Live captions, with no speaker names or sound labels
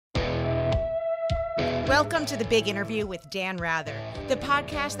Welcome to The Big Interview with Dan Rather, the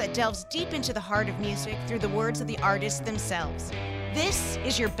podcast that delves deep into the heart of music through the words of the artists themselves. This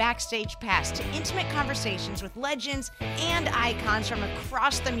is your backstage pass to intimate conversations with legends and icons from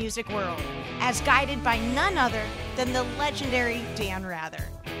across the music world, as guided by none other than the legendary Dan Rather.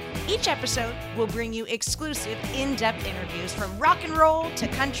 Each episode will bring you exclusive, in-depth interviews from rock and roll to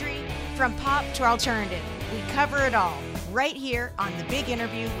country, from pop to alternative. We cover it all right here on The Big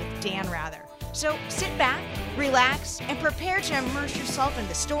Interview with Dan Rather. So sit back, relax, and prepare to immerse yourself in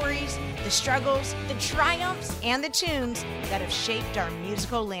the stories, the struggles, the triumphs, and the tunes that have shaped our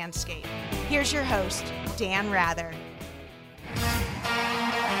musical landscape. Here's your host, Dan Rather.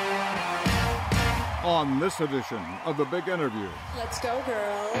 On this edition of The Big Interview, let's go,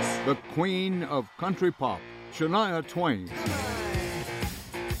 girls. The queen of country pop, Shania Twain.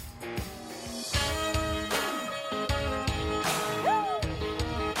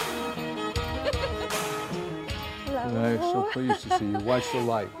 Hello. So pleased to see you. Watch the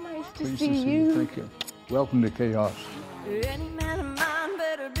light. Nice to Pleased see to see you. Thank you. Welcome to Chaos. Any man of mine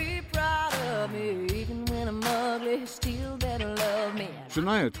better be proud of me. Even when I'm ugly, still better love me.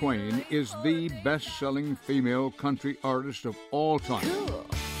 Shania Twain is the best-selling female country artist of all time. Cool.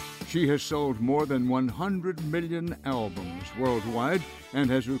 She has sold more than 100 million albums worldwide and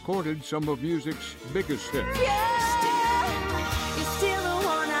has recorded some of music's biggest hits. Yeah, you're still the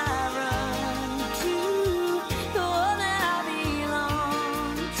one I run to, the one that I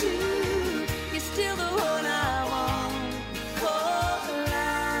belong to. You're still the one I want for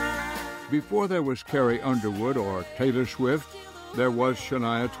life. Before there was Carrie Underwood or Taylor Swift, there was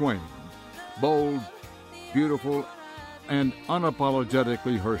Shania Twain. Bold, beautiful, and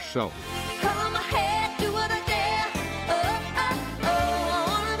unapologetically herself. Come on my head, do what I dare. I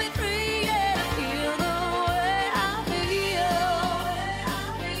wanna be free, yeah. Feel the way I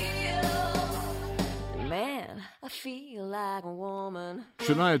feel. Man, I feel like a woman.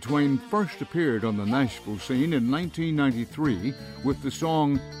 Shania Twain first appeared on the Nashville scene in 1993 with the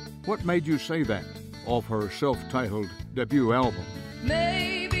song What Made You Say That off her self-titled debut album.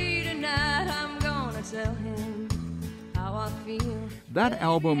 Maybe tonight I'm gonna tell him how I feel. That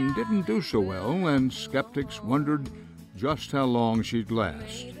album didn't do so well, and skeptics wondered just how long she'd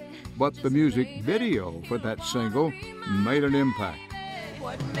last. But the music video for that single made an impact.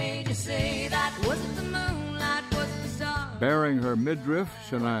 What made you say that? Was it the moonlight? Was it the stars? Bearing her midriff,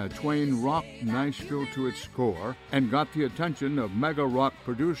 Shania Twain rocked Nashville to its core and got the attention of mega rock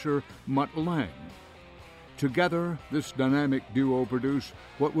producer Mutt Lange. Together, this dynamic duo produced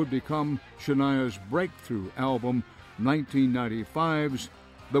what would become Shania's breakthrough album, 1995's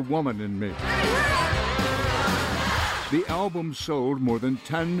The Woman in Me. The album sold more than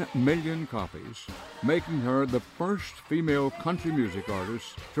 10 million copies, making her the first female country music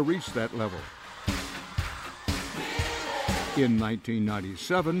artist to reach that level. In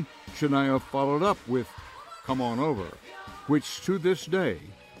 1997, Shania followed up with Come On Over, which to this day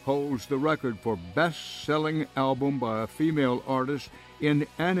holds the record for best-selling album by a female artist in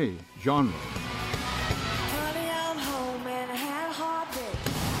any genre. Honey, I'm home and I had a hard day.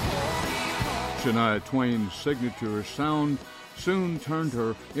 Shania Twain's signature sound soon turned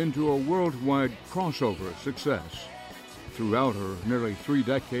her into a worldwide crossover success. Throughout her nearly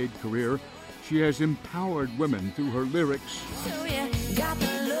three-decade career, she has empowered women through her lyrics So you got the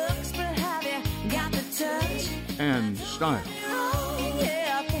looks, but have you got the touch? and style.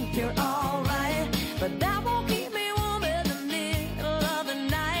 Yeah, I think you're all right, but that won't keep me warm in the middle of the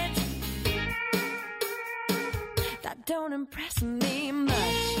night. That don't impress me much.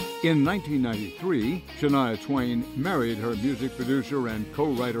 In 1993, Shania Twain married her music producer and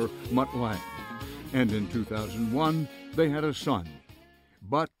co-writer Mutt Lange. And in 2001, they had a son.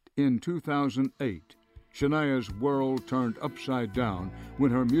 But in 2008, Shania's world turned upside down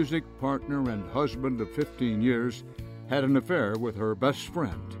when her music partner and husband of 15 years had an affair with her best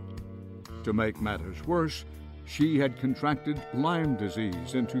friend. To make matters worse, she had contracted Lyme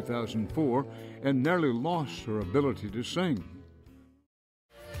disease in 2004 and nearly lost her ability to sing.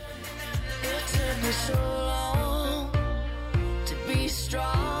 It took me so long to be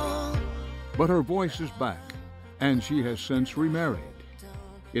strong. But her voice is back, and she has since remarried.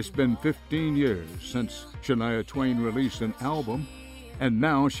 It's been 15 years since Shania Twain released an album, and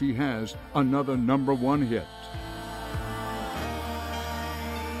now she has another #1 hit.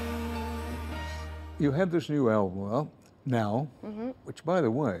 You have this new album out now, which, by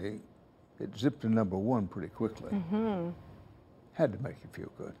the way, it zipped to #1 pretty quickly. Had to make you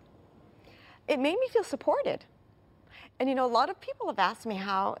feel good. It made me feel supported. And you know, a lot of people have asked me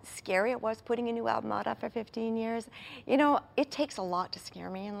how scary it was putting a new album out after 15 years. You know, it takes a lot to scare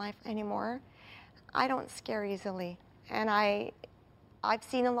me in life anymore. I don't scare easily. And I've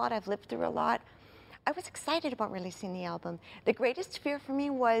seen a lot, I've lived through a lot. I was excited about releasing the album. The greatest fear for me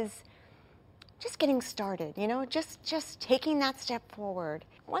was just getting started, you know, just taking that step forward.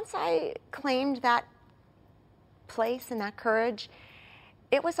 Once I claimed that place and that courage,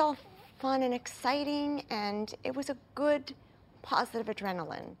 it was all fun and exciting, and it was a good, positive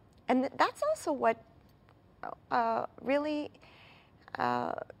adrenaline. And that's also what really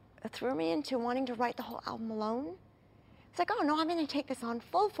threw me into wanting to write the whole album alone. It's like, oh no, I'm going to take this on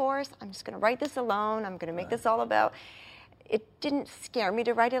full force. I'm just going to write this alone. I'm going to make this all about. It didn't scare me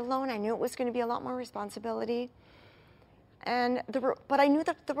to write it alone. I knew it was going to be a lot more responsibility. And but I knew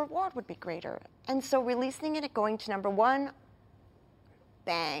that the reward would be greater. And so releasing it, going to #1,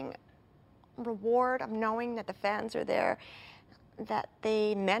 bang, reward of knowing that the fans are there, that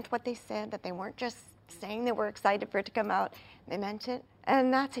they meant what they said, that they weren't just saying they were excited for it to come out, they meant it.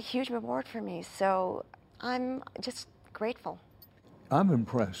 And that's a huge reward for me. So I'm just grateful. I'm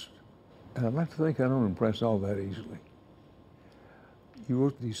impressed, and I'd like to think I don't impress all that easily. You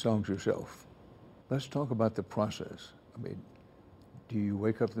wrote these songs yourself. Let's talk about the process. I mean, do you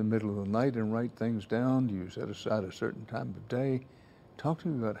wake up in the middle of the night and write things down? Do you set aside a certain time of day? Talk to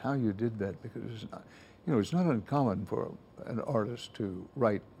me about how you did that, because it's not, you know, it's not uncommon for an artist to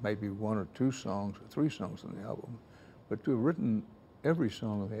write maybe 1 or 2 songs or 3 songs on the album, but to have written every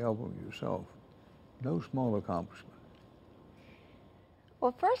song on the album yourself, no small accomplishment.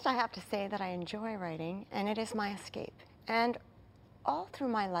 Well, first I have to say that I enjoy writing, and it is my escape. And all through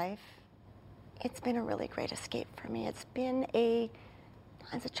my life, it's been a really great escape for me. It's been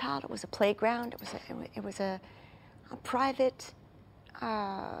as a child, it was a playground. It was a private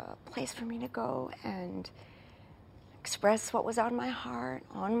place for me to go and express what was on my heart,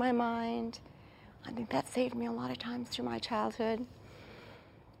 on my mind. I think that saved me a lot of times through my childhood.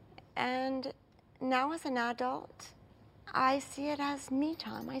 And now as an adult, I see it as me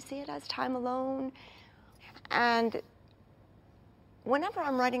time. I see it as time alone. And whenever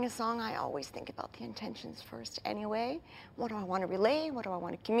I'm writing a song, I always think about the intentions first anyway. What do I want to relay? What do I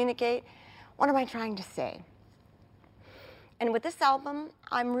want to communicate? What am I trying to say? And with this album,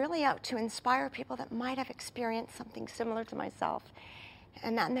 I'm really out to inspire people that might have experienced something similar to myself.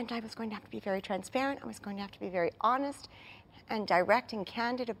 And that meant I was going to have to be very transparent. I was going to have to be very honest and direct and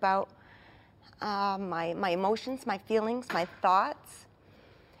candid about my emotions, my feelings, my thoughts.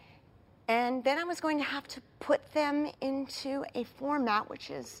 And then I was going to have to put them into a format which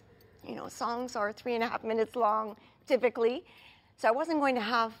is, you know, songs are 3.5 minutes long typically. So I wasn't going to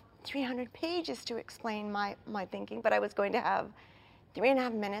have 300 pages to explain my thinking, but I was going to have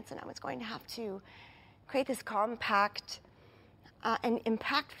 3.5 minutes, and I was going to have to create this compact and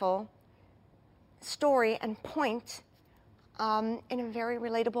impactful story and point in a very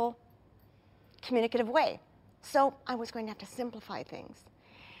relatable, communicative way. So I was going to have to simplify things.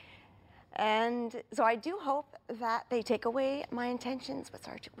 And so I do hope that they take away my intentions,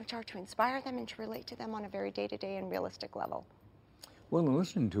 which are to inspire them and to relate to them on a very day-to-day and realistic level. Well, in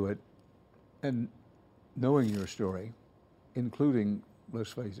listening to it and knowing your story, including,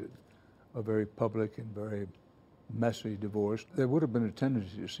 let's face it, a very public and very messy divorce, there would have been a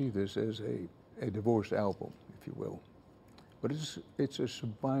tendency to see this as a divorce album, if you will. But it's a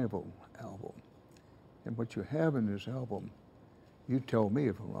survival album. And what you have in this album, you tell me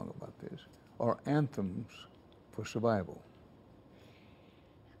if I'm wrong about this, are anthems for survival.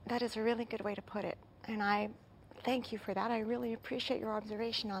 That is a really good way to put it. And I thank you for that. I really appreciate your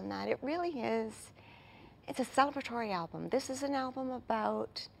observation on that. It really is, it's a celebratory album. This is an album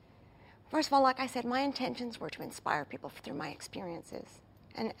about, first of all, like I said, my intentions were to inspire people through my experiences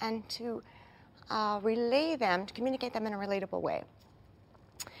and to relay them, to communicate them in a relatable way.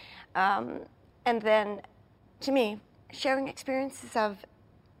 And then, to me, sharing experiences of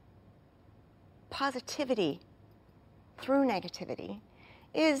positivity through negativity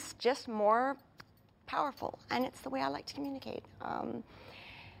is just more powerful, and it's the way I like to communicate.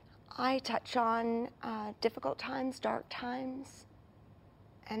 I touch on difficult times, dark times,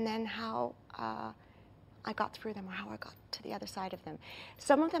 and then how I got through them, or how I got to the other side of them.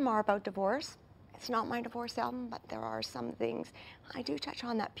 Some of them are about divorce. It's not my divorce album, but there are some things. I do touch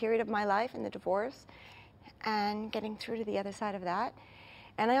on that period of my life and the divorce and getting through to the other side of that.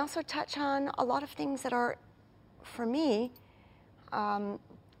 And I also touch on a lot of things that are, for me,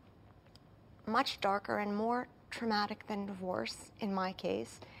 much darker and more traumatic than divorce in my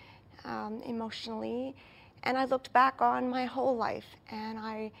case, emotionally. And I looked back on my whole life, and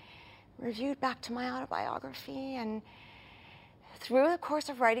I reviewed back to my autobiography, and through the course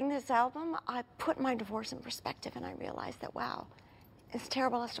of writing this album, I put my divorce in perspective, and I realized that, wow, as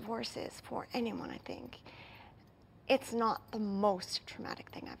terrible as divorce is for anyone, I think, it's not the most traumatic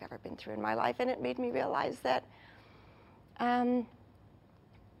thing I've ever been through in my life. And it made me realize that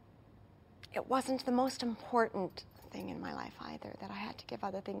it wasn't the most important thing in my life either, that I had to give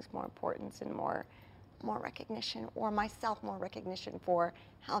other things more importance and more recognition, or myself more recognition for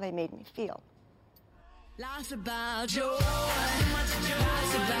how they made me feel. Life's about joy.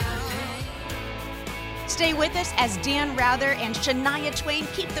 Life's about pain. Stay with us as Dan Rather and Shania Twain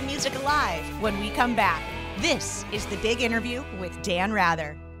keep the music alive when we come back. This is The Big Interview with Dan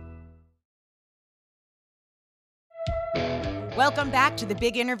Rather. Welcome back to The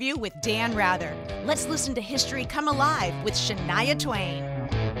Big Interview with Dan Rather. Let's listen to history come alive with Shania Twain.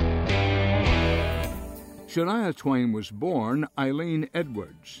 Shania Twain was born Eileen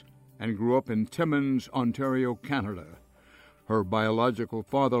Edwards and grew up in Timmins, Ontario, Canada. Her biological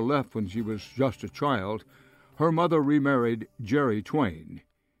father left when she was just a child. Her mother remarried Jerry Twain.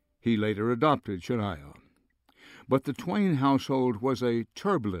 He later adopted Shania. But the Twain household was a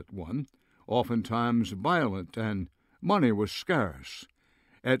turbulent one, oftentimes violent, and money was scarce.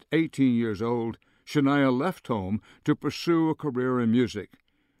 At 18 years old, Shania left home to pursue a career in music,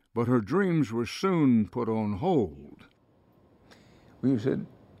 but her dreams were soon put on hold. Well, you said,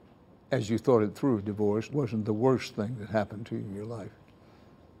 as you thought it through, divorce wasn't the worst thing that happened to you in your life.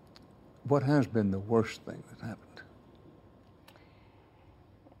 What has been the worst thing that happened?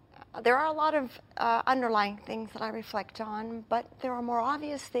 There are a lot of underlying things that I reflect on, but there are more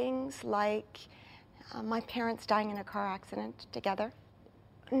obvious things like my parents dying in a car accident together.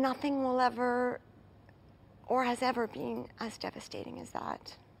 Nothing will ever or has ever been as devastating as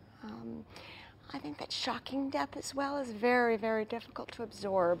that. I think that shocking death as well is very, very difficult to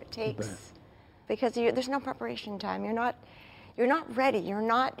absorb. It takes, because there's no preparation time. You're not ready. You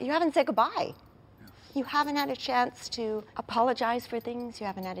haven't said goodbye. You haven't had a chance to apologize for things. You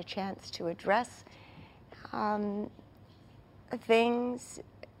haven't had a chance to address things,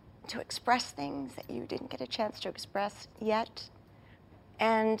 to express things that you didn't get a chance to express yet.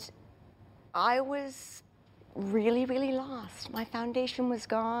 And I was really, really lost. My foundation was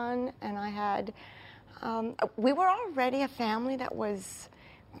gone, and I had, we were already a family that was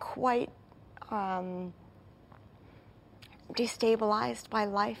quite destabilized by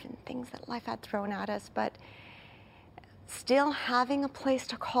life and things that life had thrown at us, but still having a place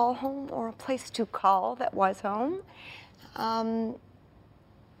to call home, or a place to call that was home,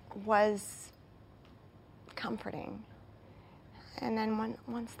 was comforting. And then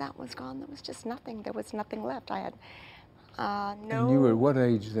once that was gone, there was just nothing. There was nothing left. I had no... And you were at what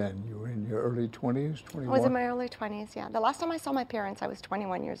age then? You were in your early 20s, 21? I was in my early 20s, yeah. The last time I saw my parents, I was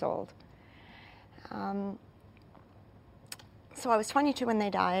 21 years old. So I was 22 when they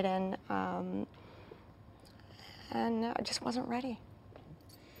died, and I just wasn't ready.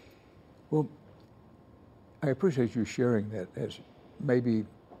 Well, I appreciate you sharing that, as maybe,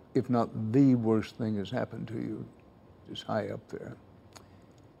 if not the worst thing has happened to you, is high up there.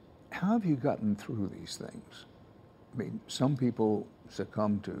 How have you gotten through these things? I mean, some people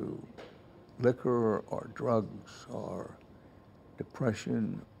succumb to liquor or drugs or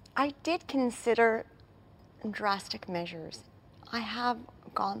depression. I did consider drastic measures. I have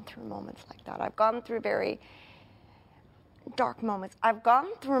gone through moments like that. I've gone through very dark moments. I've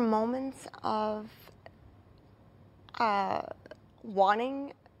gone through moments of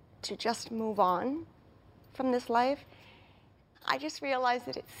wanting to just move on from this life. I just realized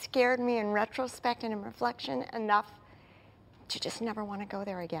that it scared me in retrospect and in reflection enough to just never want to go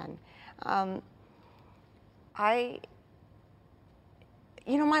there again. My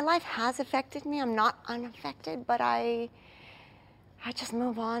life has affected me. I'm not unaffected, but I just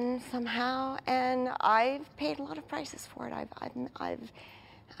move on somehow, and I've paid a lot of prices for it. I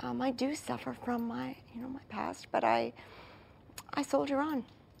do suffer from my past, but I soldier on.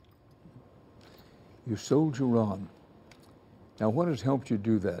 You soldier on. Now, what has helped you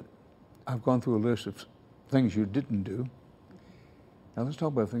do that? I've gone through a list of things you didn't do. Now, let's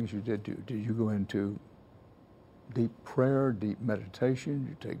talk about things you did do. Did you go into deep prayer, deep meditation? Did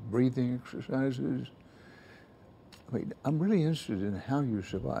you take breathing exercises? I mean, I'm really interested in how you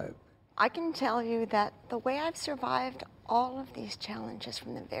survived. I can tell you that the way I've survived all of these challenges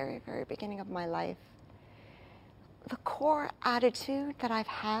from the very, very beginning of my life, the core attitude that I've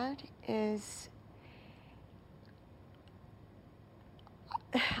had is,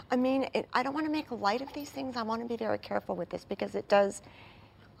 I don't want to make light of these things. I want to be very careful with this, because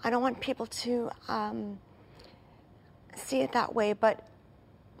I don't want people to see it that way, but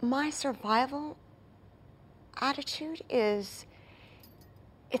my survival attitude is,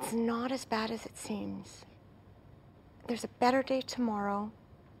 it's not as bad as it seems. there's a better day tomorrow.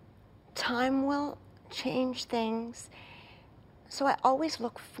 Time will change things. So I always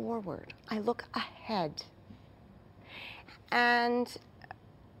look forward. I look ahead. And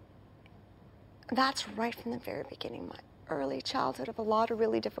that's right from the very beginning, my early childhood of a lot of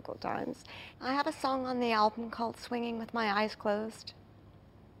really difficult times. I have a song on the album called Swinging with My Eyes Closed.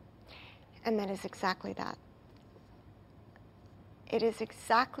 And that is exactly that. It is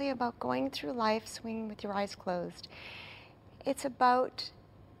exactly about going through life swinging with your eyes closed. It's about,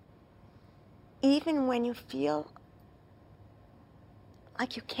 even when you feel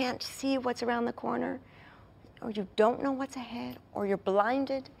like you can't see what's around the corner, or you don't know what's ahead, or you're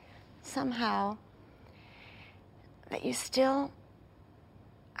blinded somehow, that you still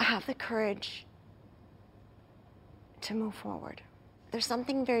have the courage to move forward. There's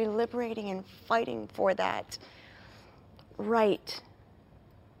something very liberating in fighting for that right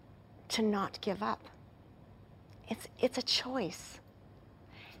to not give up. It's a choice,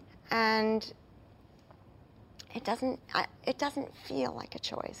 and it doesn't feel like a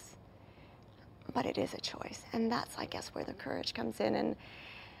choice, but it is a choice, and that's, I guess, where the courage comes in. And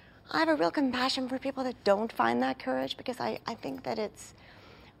I have a real compassion for people that don't find that courage, because I think that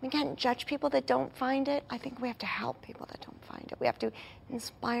we can't judge people that don't find it. I think we have to help people that don't find it. We have to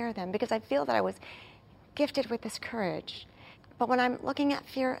inspire them, because I feel that I was gifted with this courage. But when I'm looking at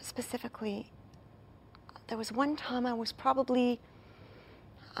fear specifically, there was one time I was probably,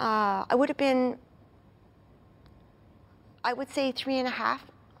 I would say 3.5.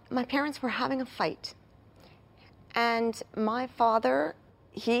 My parents were having a fight. And my father,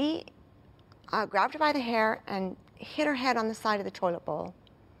 he grabbed her by the hair and hit her head on the side of the toilet bowl,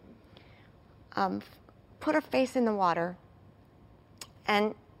 put her face in the water,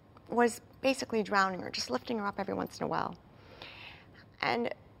 and was basically drowning her, just lifting her up every once in a while.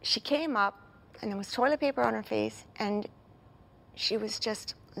 And she came up, and there was toilet paper on her face, and she was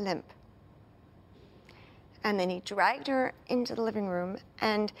just limp. And then he dragged her into the living room,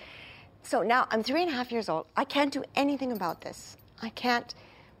 and so now I'm 3.5 years old. I can't do anything about this. I can't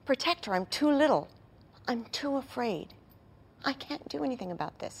protect her. I'm too little. I'm too afraid. I can't do anything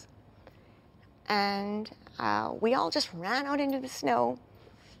about this. And we all just ran out into the snow,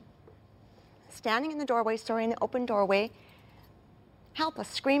 standing in the doorway, sorry, in the open doorway, help us,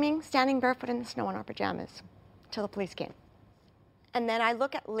 screaming, standing barefoot in the snow in our pajamas, till the police came. And then I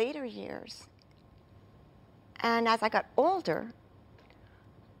look at later years, and as I got older,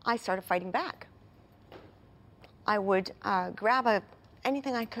 I started fighting back. I would grab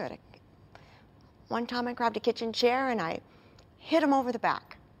anything I could. One time I grabbed a kitchen chair and I hit him over the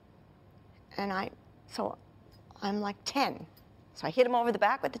back. And I'm like 10. So I hit him over the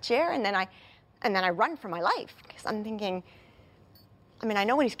back with the chair, and then I run for my life, because I'm thinking, I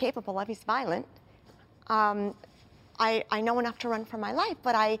know what he's capable of. He's violent. I know enough to run for my life,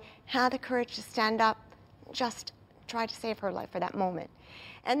 but I had the courage to stand up, just try to save her life for that moment.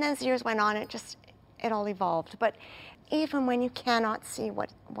 And then as years went on, it all evolved. But even when you cannot see what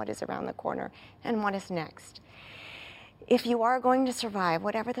is around the corner and what is next, if you are going to survive,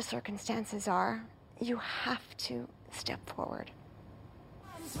 whatever the circumstances are, you have to step forward.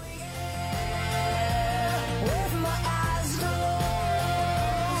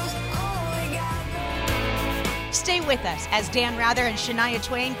 Stay with us as Dan Rather and Shania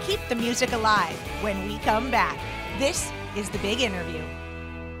Twain keep the music alive when we come back. This is The Big Interview.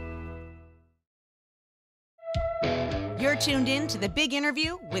 You're tuned in to The Big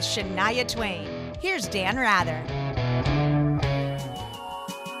Interview with Shania Twain. Here's Dan Rather.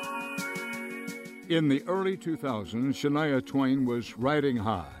 In the early 2000s, Shania Twain was riding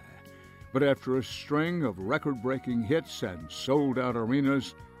high. But after a string of record-breaking hits and sold-out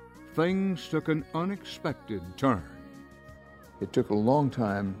arenas, things took an unexpected turn. It took a long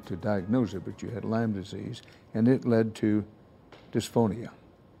time to diagnose it, but you had Lyme disease, and it led to dysphonia.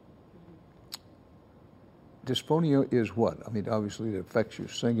 Dysphonia is what? Obviously it affects your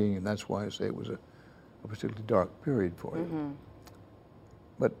singing, and that's why I say it was a particularly dark period for you. Mm-hmm.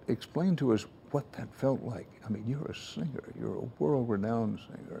 But explain to us what that felt like. You're a singer. You're a world-renowned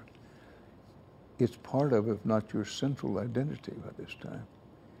singer. It's part of, if not your central identity by this time,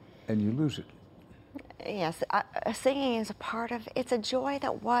 and you lose it. Yes, singing is a part of, it's a joy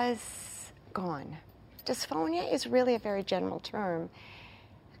that was gone. Dysphonia is really a very general term,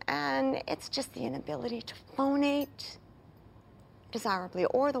 and it's just the inability to phonate desirably,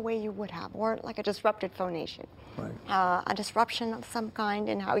 or the way you would have, or like a disrupted phonation. Right. A disruption of some kind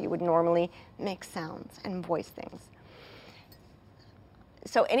in how you would normally make sounds and voice things.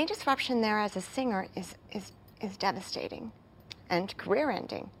 So any disruption there as a singer is devastating and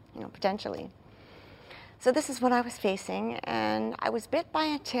career-ending, potentially. So this is what I was facing, and I was bit by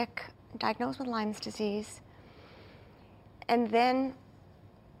a tick, diagnosed with Lyme's disease, and then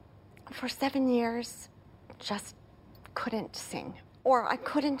for 7 years, just couldn't sing. Or I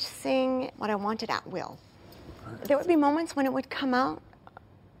couldn't sing what I wanted at will. There would be moments when it would come out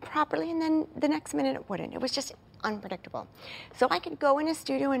properly, and then the next minute it wouldn't. It was just unpredictable. So I could go in a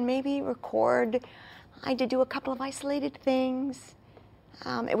studio and maybe record. I did do a couple of isolated things.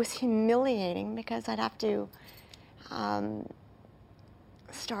 It was humiliating because I'd have to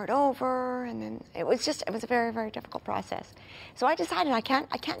start over, and then it was a very, very difficult process. So I decided I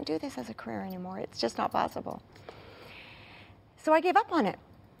can't do this as a career anymore. It's just not possible. So I gave up on it.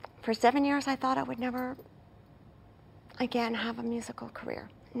 For 7 years, I thought I would never again have a musical career,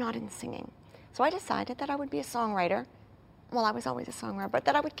 not in singing. So I decided that I would be a songwriter. Well, I was always a songwriter, but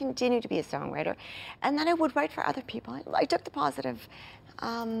that I would continue to be a songwriter, and that I would write for other people. I took the positive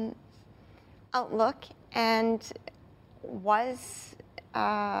outlook and was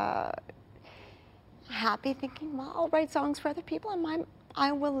happy thinking, well, I'll write songs for other people, and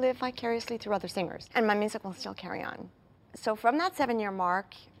I will live vicariously through other singers, and my music will still carry on. So from that 7-year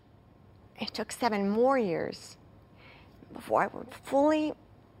mark, it took 7 more years before I would fully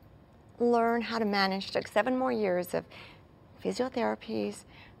learn how to manage. It took 7 more years of physiotherapies,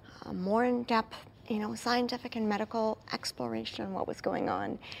 more in-depth, scientific and medical exploration on what was going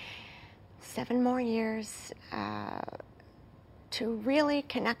on. 7 more years to really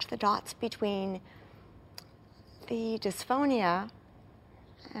connect the dots between the dysphonia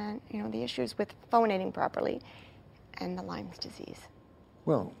and the issues with phonating properly and the Lyme's disease.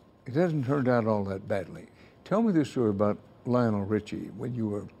 Well, it hasn't turned out all that badly. Tell me the story about Lionel Richie. When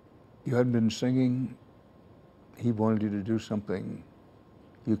you hadn't been singing, he wanted you to do something.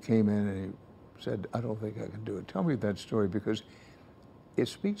 You came in and he said, I don't think I can do it. Tell me that story, because it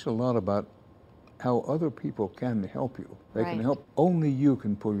speaks a lot about how other people can help you. They can help. Only you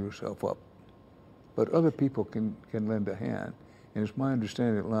can pull yourself up, but other people can lend a hand. And it's my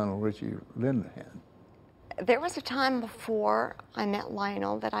understanding that Lionel Richie lent a hand. There was a time before I met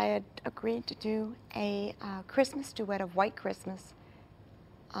Lionel that I had agreed to do a Christmas duet of White Christmas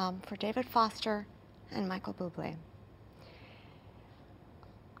for David Foster and Michael Bublé.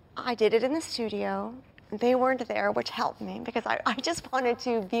 I did it in the studio. They weren't there, which helped me because I just wanted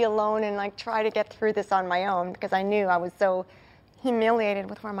to be alone and try to get through this on my own, because I knew I was so humiliated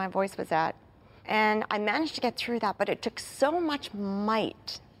with where my voice was at. And I managed to get through that, but it took so much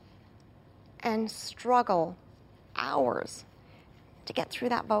might and struggle, hours, to get through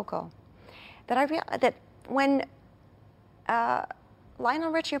that vocal, that I realized that when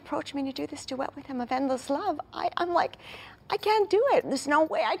Lionel Richie approached me to do this duet with him of Endless Love, I'm like, I can't do it. There's no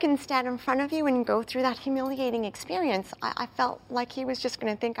way I can stand in front of you and go through that humiliating experience. I felt like he was just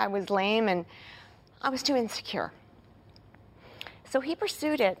going to think I was lame, and I was too insecure. So he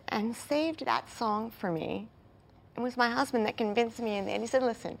pursued it and saved that song for me. It was my husband that convinced me in the end. He said,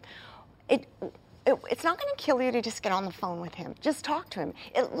 listen, it's not going to kill you to just get on the phone with him. Just talk to him.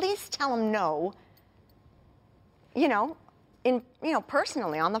 At least tell him no,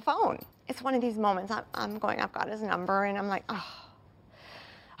 personally on the phone. It's one of these moments I've got his number, and I'm like, oh,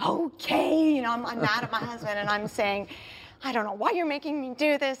 okay. I'm mad at my husband, and I'm saying, I don't know why you're making me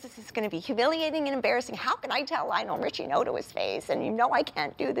do this. This is going to be humiliating and embarrassing. How can I tell Lionel Richie no to his face? And I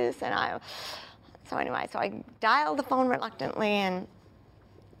can't do this. So I dialed the phone reluctantly, and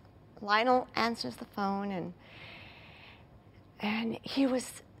Lionel answers the phone, and he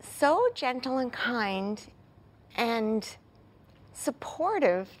was so gentle and kind and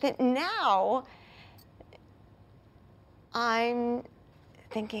supportive that now I'm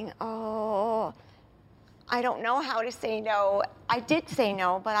thinking, oh, I don't know how to say no. I did say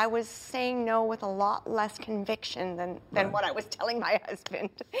no, but I was saying no with a lot less conviction than what I was telling my husband.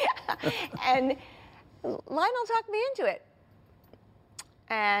 And Lionel talked me into it.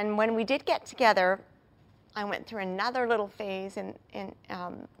 And when we did get together, I went through another little phase in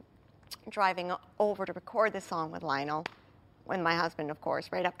driving over to record the song with Lionel, with my husband, of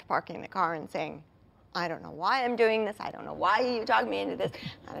course, right up to parking the car and saying, I don't know why I'm doing this. I don't know why you talked me into this.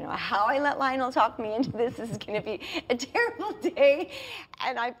 I don't know how I let Lionel talk me into this. This is going to be a terrible day.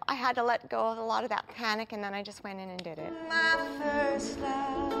 And I had to let go of a lot of that panic, and then I just went in and did it. My first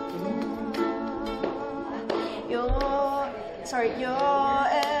love, you're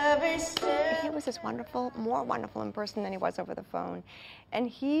every step. He was just wonderful, more wonderful in person than he was over the phone. And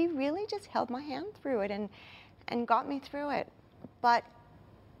he really just held my hand through it and got me through it. But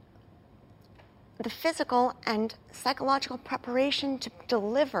the physical and psychological preparation to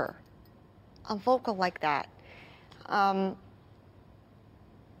deliver a vocal like that,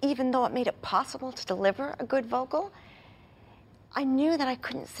 even though it made it possible to deliver a good vocal, I knew that I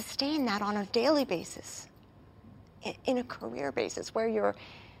couldn't sustain that on a daily basis, in a career basis where you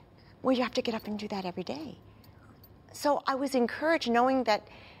have to get up and do that every day. So I was encouraged knowing that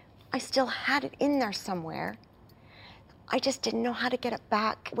I still had it in there somewhere. I just didn't know how to get it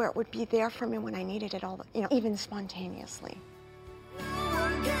back where it would be there for me when I needed it all, even spontaneously.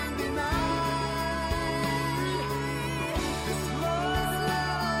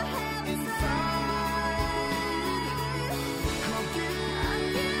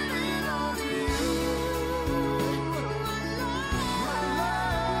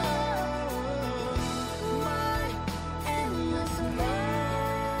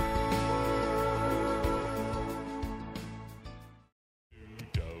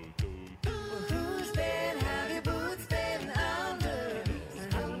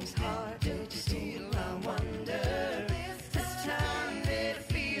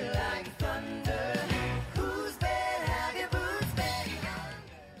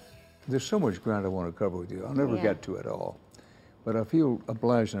 There's so much ground I want to cover with you. I'll never get to it all. But I feel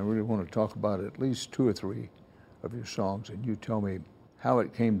obliged, and I really want to talk about at least 2 or 3 of your songs, and you tell me how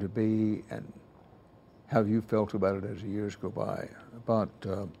it came to be and how you felt about it as the years go by. About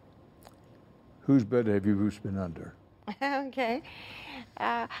Whose Bed Have You Boots Been Under? Okay.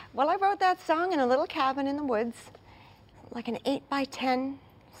 Well, I wrote that song in a little cabin in the woods, like an 8x10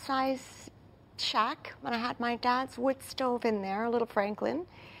 size shack, when I had my dad's wood stove in there, a little Franklin,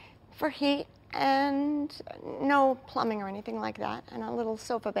 for heat, and no plumbing or anything like that, and a little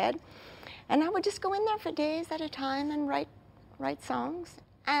sofa bed. And I would just go in there for days at a time and write songs.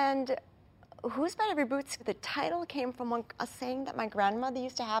 And Whose Bed Have Your Boots, the title came from a saying that my grandmother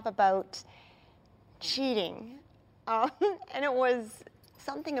used to have about cheating. And it was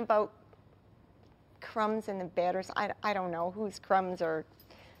something about crumbs in the bed, or I don't know whose crumbs, or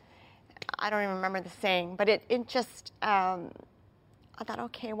I don't even remember the saying, but it just, I thought,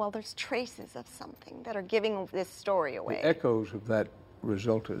 okay, well, there's traces of something that are giving this story away. The echoes of that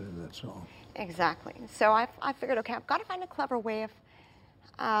resulted in that song. Exactly. So I figured, okay, I've got to find a clever way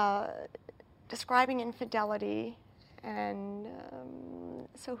of describing infidelity, and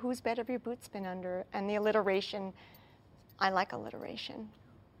so whose bed have your boots been under? And the alliteration, I like alliteration.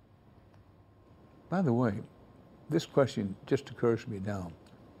 By the way, this question just occurs to me now,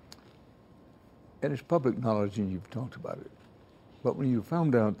 and it's public knowledge and you've talked about it. But when you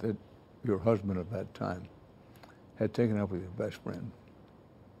found out that your husband at that time had taken up with your best friend,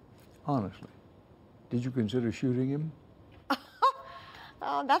 honestly, did you consider shooting him?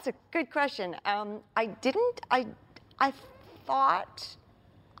 Oh, that's a good question. I didn't. I thought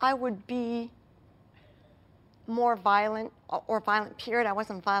I would be more violent, or violent, period. I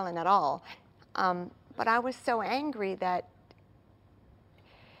wasn't violent at all. But I was so angry that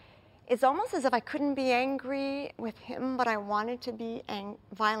it's almost as if I couldn't be angry with him, but I wanted to be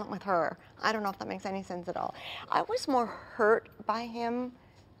violent with her. I don't know if that makes any sense at all. I was more hurt by him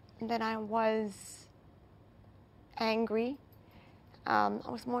than I was angry. I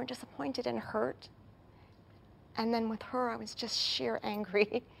was more disappointed and hurt. And then with her, I was just sheer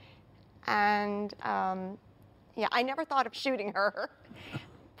angry. And I never thought of shooting her.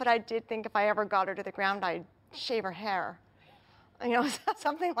 But I did think if I ever got her to the ground, I'd shave her hair.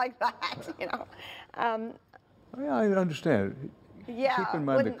 Something like that, Yeah, I understand. Yeah. Keep in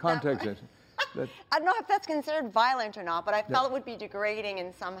mind the context that I don't know if that's considered violent or not, but I felt it would be degrading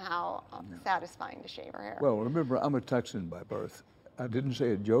and somehow satisfying to shave her hair. Well, remember, I'm a Texan by birth. I didn't say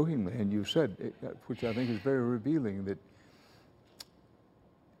it jokingly, and you said, which I think is very revealing, that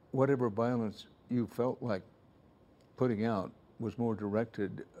whatever violence you felt like putting out was more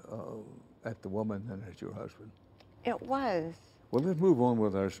directed at the woman than at your husband. It was. Well, let's move on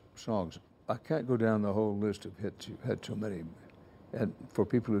with our songs. I can't go down the whole list of hits. You've had so many. And for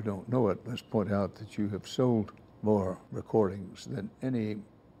people who don't know it, let's point out that you have sold more recordings than any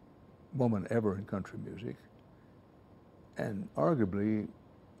woman ever in country music, and arguably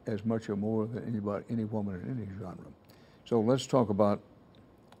as much or more than any woman in any genre. So let's talk about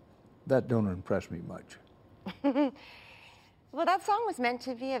That Don't Impress Me Much. Well, that song was meant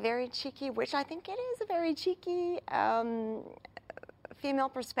to be a very cheeky, which I think it is a very cheeky female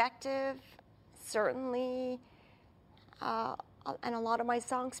perspective, certainly. And a lot of my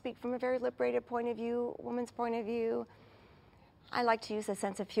songs speak from a very liberated point of view, woman's point of view. I like to use a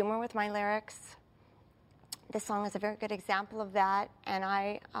sense of humor with my lyrics. This song is a very good example of that. And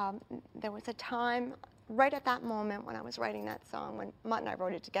there was a time right at that moment when I was writing that song, when Mutt and I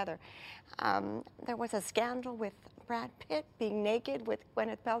wrote it together, there was a scandal with Brad Pitt being naked with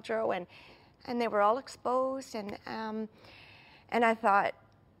Gwyneth Paltrow, and they were all exposed. And I thought,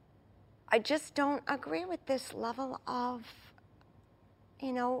 I just don't agree with this level of,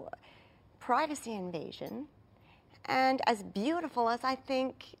 privacy invasion. And as beautiful as I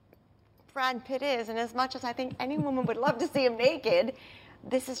think Brad Pitt is, and as much as I think any woman would love to see him naked,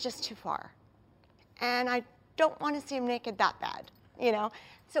 this is just too far. And I don't want to see him naked that bad,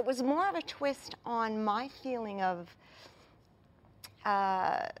 So it was more of a twist on my feeling of,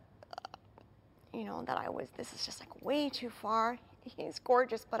 that this is just like way too far. He's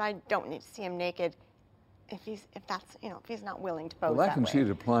gorgeous, but I don't need to see him naked if he's not willing to pose Well, I that can way. see it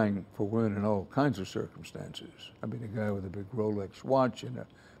applying for women in all kinds of circumstances. I mean, a guy with a big Rolex watch and a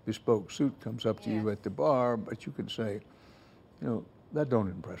bespoke suit comes up to you at the bar, but you could say, that don't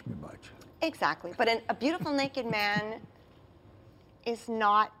impress me much. Exactly. But a beautiful naked man is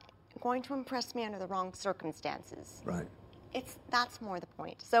not going to impress me under the wrong circumstances. Right. That's more the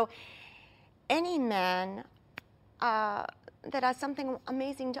point. So any man that has something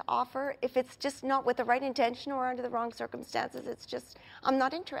amazing to offer, if it's just not with the right intention or under the wrong circumstances, it's just, I'm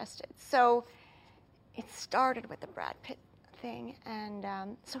not interested. So it started with the Brad Pitt thing, and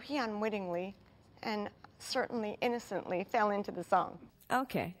so he unwittingly and certainly innocently fell into the song.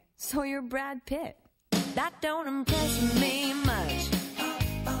 Okay, so you're Brad Pitt. That don't impress me much.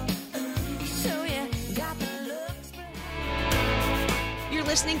 So you got the looks. You're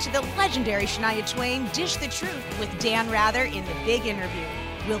listening to the legendary Shania Twain Dish the Truth with Dan Rather in The Big Interview.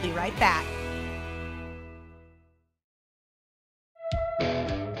 We'll be right back.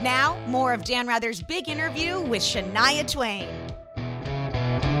 Now, more of Dan Rather's Big Interview with Shania Twain.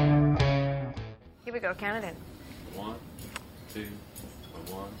 Here we go, count it in. 1, 2,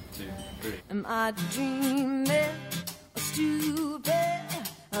 1, 2, 3. Am I dreaming or stupid?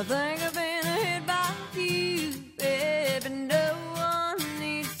 I think I've been hit by you, baby. No one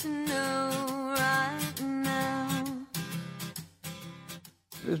needs to know right now.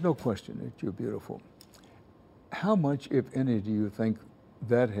 There's no question that you're beautiful. How much, if any, do you think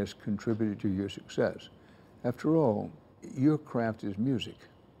that has contributed to your success? After all, your craft is music.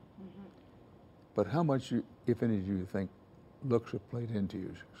 Mm-hmm. But how much, if any, do you think looks have played into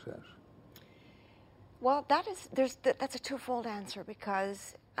your success? Well, that's a twofold answer,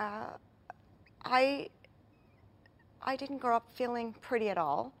 because I didn't grow up feeling pretty at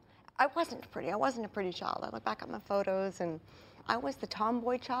all. I wasn't pretty. I wasn't a pretty child. I look back at my photos, and I was the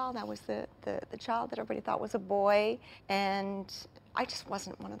tomboy child. I was the child that everybody thought was a boy, and I just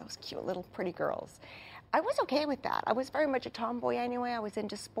wasn't one of those cute little pretty girls. I was okay with that. I was very much a tomboy anyway. I was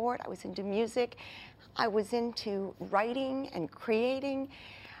into sport. I was into music. I was into writing and creating.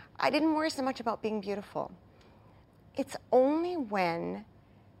 I didn't worry so much about being beautiful. It's only when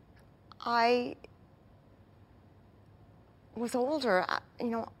I was older,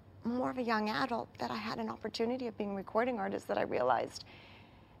 more of a young adult, that I had an opportunity of being a recording artist, that I realized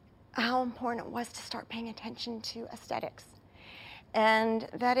how important it was to start paying attention to aesthetics, and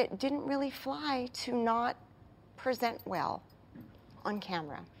that it didn't really fly to not present well on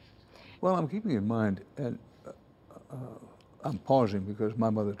camera. Well, I'm keeping in mind, and I'm pausing because my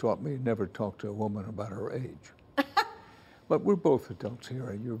mother taught me never talk to a woman about her age. But we're both adults here,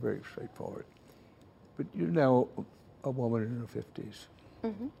 and you're very straightforward. But you're now a woman in her 50s.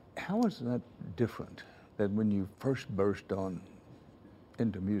 Mm-hmm. How is that different than when you first burst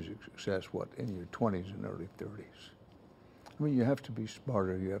into music success, in your 20s and early 30s? I mean, you have to be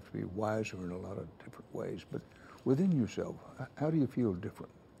smarter, you have to be wiser in a lot of different ways, but within yourself, how do you feel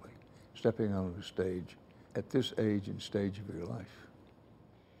differently stepping on the stage at this age and stage of your life?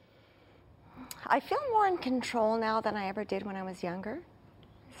 I feel more in control now than I ever did when I was younger.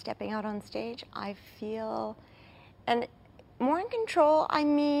 Stepping out on stage, I feel, and more in control, I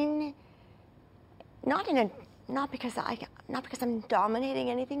mean, not because I'm dominating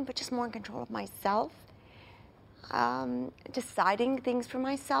anything, but just more in control of myself. Deciding things for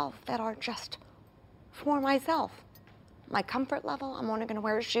myself that are just for myself. My comfort level, I'm only going to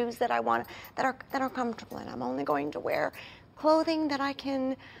wear shoes that I want, that are comfortable, and I'm only going to wear clothing that I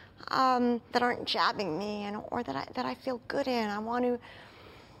can, that aren't jabbing me, or that I feel good in. I want to,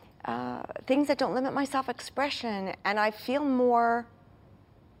 things that don't limit my self-expression, and I feel more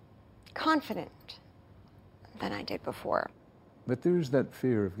confident than I did before. But there's that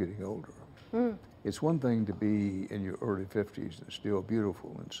fear of getting older. Mm. It's one thing to be in your early 50s and still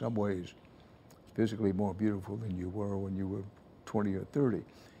beautiful, in some ways physically more beautiful than you were when you were 20 or 30.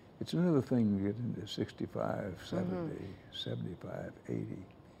 It's another thing to get into 65, 70, 75, 80.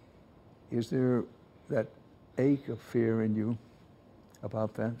 Is there that ache of fear in you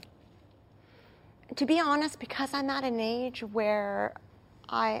about that? To be honest, because I'm at an age where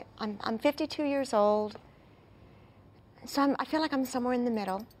I'm 52 years old, so I feel like I'm somewhere in the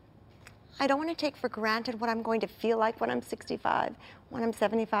middle. I don't want to take for granted what I'm going to feel like when I'm 65, when I'm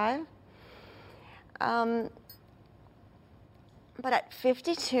 75. But at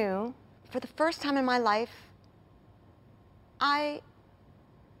 52, for the first time in my life, I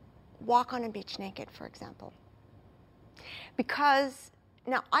walk on a beach naked, for example. Because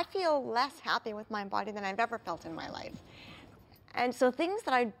now I feel less happy with my body than I've ever felt in my life. And so things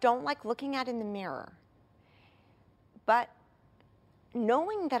that I don't like looking at in the mirror. But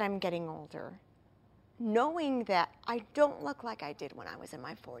knowing that I'm getting older, knowing that I don't look like I did when I was in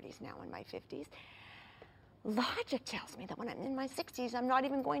my 40s, now in my 50s, logic tells me that when I'm in my 60s, I'm not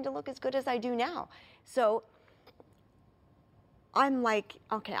even going to look as good as I do now. So I'm like,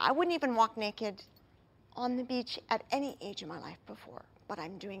 okay, I wouldn't even walk naked on the beach at any age in my life before, but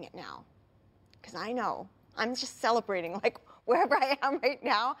I'm doing it now. Because I know, I'm just celebrating, like wherever I am right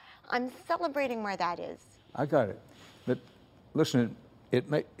now, I'm celebrating where that is. I got it. But listen, it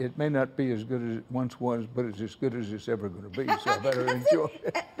may not be as good as it once was, but it's as good as it's ever going to be, so I better enjoy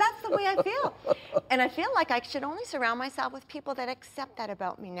it. That's the way I feel. And I feel like I should only surround myself with people that accept that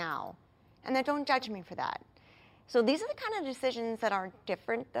about me now and that don't judge me for that. So these are the kind of decisions that are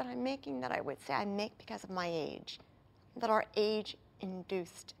different that I'm making, that I would say I make because of my age, that are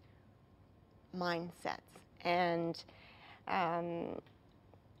age-induced mindsets. And I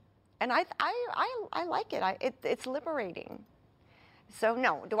like it. It's liberating. So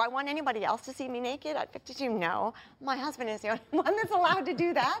no, do I want anybody else to see me naked at 52? No. My husband is the only one that's allowed to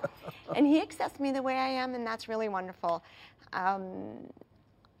do that. And he accepts me the way I am, and that's really wonderful.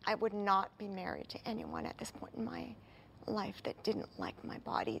 I would not be married to anyone at this point in my life that didn't like my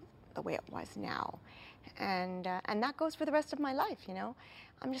body the way it was now. And that goes for the rest of my life, you know.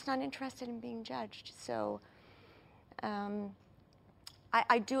 I'm just not interested in being judged. So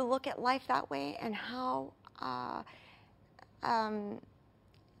I do look at life that way, and how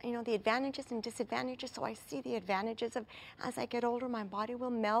you know, the advantages and disadvantages. So I see the advantages of, as I get older, my body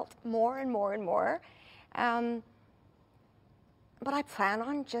will melt more and more and more. But I plan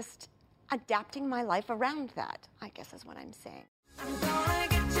on just adapting my life around that, I guess is what I'm saying. I'm gonna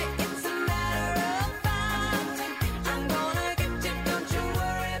get you, it's a matter of fact. I'm gonna get you, don't you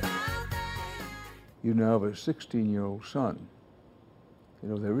worry about that. You now have a 16-year-old son. You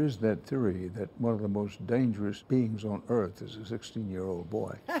know, there is that theory that one of the most dangerous beings on earth is a 16-year-old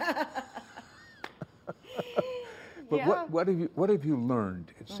boy. But Yeah. what have you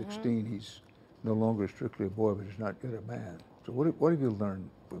learned at 16? He's no longer strictly a boy, but he's not yet a man. So what have you learned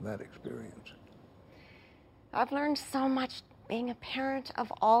from that experience? I've learned so much being a parent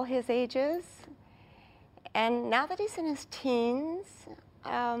of all his ages. And now that he's in his teens,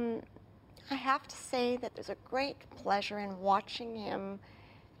 I have to say that there's a great pleasure in watching him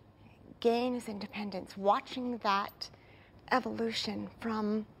gain his independence, watching that evolution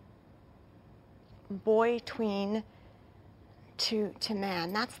from boy tween to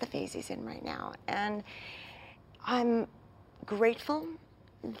man. That's the phase he's in right now. And I'm grateful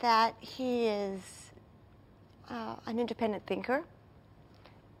that he is an independent thinker.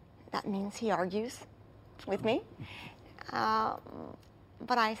 That means he argues with me.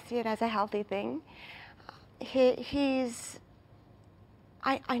 But I see it as a healthy thing.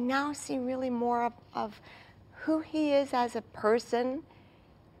 I now see really more of who he is as a person,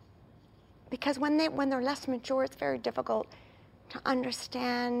 because when they're less mature, it's very difficult to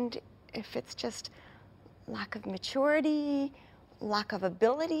understand if it's just lack of maturity, lack of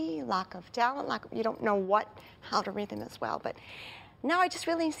ability, lack of talent, you don't know how to read them as well. But now I just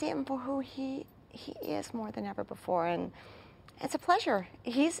really see him for who he is more than ever before, and it's a pleasure.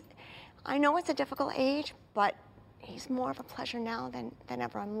 I know it's a difficult age, but he's more of a pleasure now than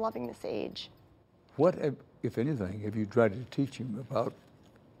ever. I'm loving this age. What, if anything, have you tried to teach him about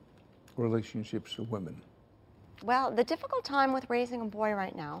relationships with women? Well, the difficult time with raising a boy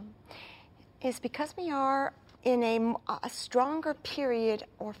right now is because we are in a stronger period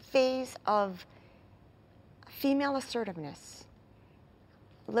or phase of female assertiveness,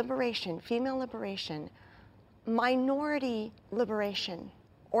 liberation, female liberation, minority liberation,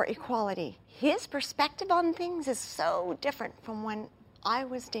 or equality. His perspective on things is so different from when I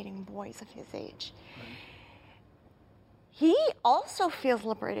was dating boys of his age. He also feels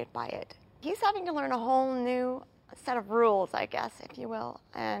liberated by it. He's having to learn a whole new set of rules, I guess, if you will,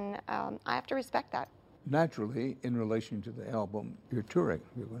 and I have to respect that. Naturally, in relation to the album, you're touring.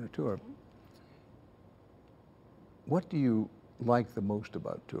 You're going to tour. What do you like the most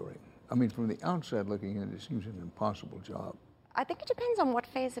about touring? I mean, from the outside looking in, it seems an impossible job. I think it depends on what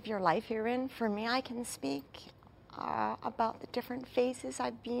phase of your life you're in. For me, I can speak about the different phases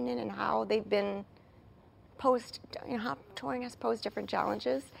I've been in and how they've been posed, how touring has posed different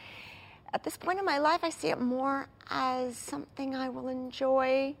challenges. At this point in my life, I see it more as something I will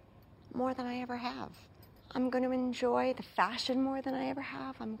enjoy more than I ever have. I'm going to enjoy the fashion more than I ever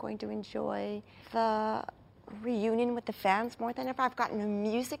have. I'm going to enjoy the reunion with the fans more than ever. I've got new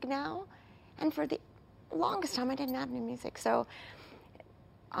music now, and for the longest time I didn't have new music. So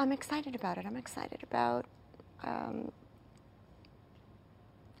I'm excited about it. I'm excited about,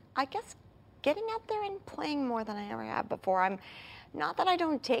 I guess, getting out there and playing more than I ever have before. Not that I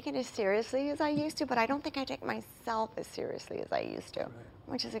don't take it as seriously as I used to, but I don't think I take myself as seriously as I used to,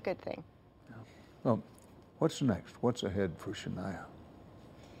 which is a good thing. Yeah. Well, what's next? What's ahead for Shania?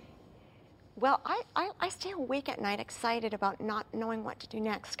 Well, I stay awake at night excited about not knowing what to do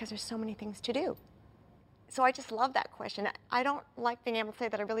next because there's so many things to do. So I just love that question. I don't like being able to say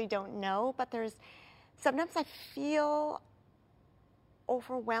that I really don't know, but sometimes I feel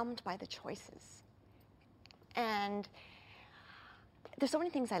overwhelmed by the choices. And there's so many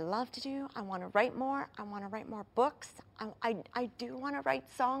things I love to do. I want to write more. I want to write more books. I do want to write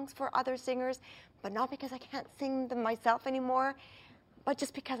songs for other singers, but not because I can't sing them myself anymore, but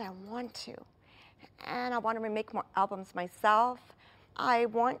just because I want to. And I want to make more albums myself. I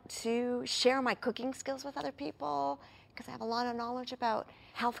want to share my cooking skills with other people because I have a lot of knowledge about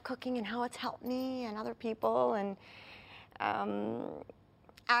health cooking and how it's helped me and other people. And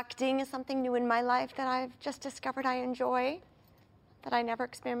acting is something new in my life that I've just discovered I enjoy, that I never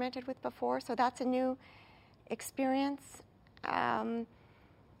experimented with before. So that's a new experience.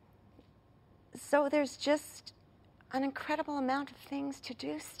 So there's just an incredible amount of things to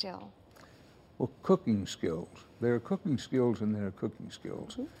do still. Well, cooking skills. There are cooking skills and there are cooking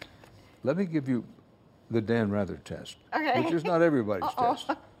skills. Mm-hmm. Let me give you the Dan Rather test, which is not everybody's test.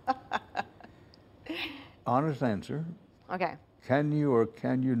 Honest answer. Okay. Can you or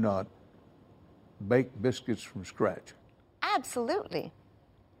can you not bake biscuits from scratch? Absolutely.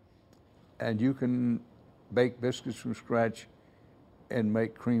 And you can bake biscuits from scratch and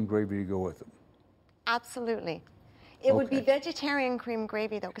make cream gravy to go with them? Absolutely. It would be vegetarian cream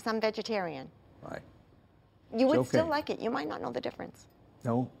gravy, though, because I'm vegetarian. Right. You would still like it. You might not know the difference.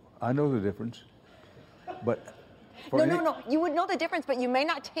 No, I know the difference. But No. You would know the difference, but you may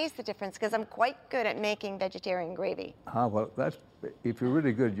not taste the difference because I'm quite good at making vegetarian gravy. Well, if you're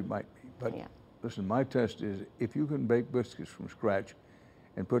really good, you might be. But listen, my test is if you can bake biscuits from scratch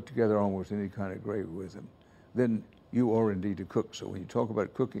and put together almost any kind of gravy with them, then you are indeed a cook. So when you talk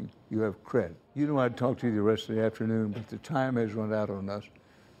about cooking, you have cred. You know, I'd talk to you the rest of the afternoon, but the time has run out on us.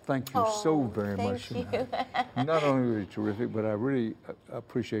 Thank you so very much. Thank you. Not only were you terrific, but I really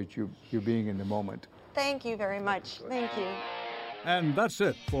appreciate you being in the moment. Thank you very much. Thank you. And that's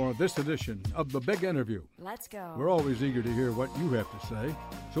it for this edition of The Big Interview. Let's go. We're always eager to hear what you have to say,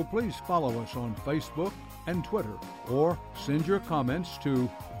 so please follow us on Facebook and Twitter, or send your comments to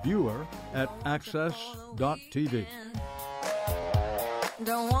viewer@access.tv.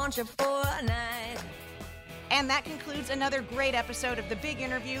 Don't want you for a night. And that concludes another great episode of The Big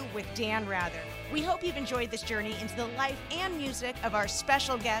Interview with Dan Rather. We hope you've enjoyed this journey into the life and music of our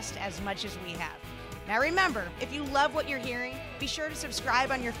special guest as much as we have. Now remember, if you love what you're hearing, be sure to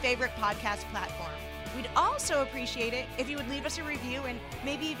subscribe on your favorite podcast platform. We'd also appreciate it if you would leave us a review and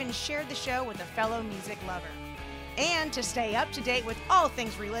maybe even share the show with a fellow music lover. And to stay up to date with all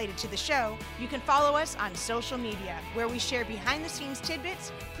things related to the show, you can follow us on social media, where we share behind-the-scenes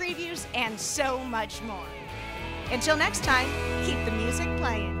tidbits, previews, and so much more. Until next time, keep the music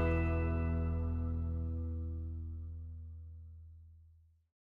playing.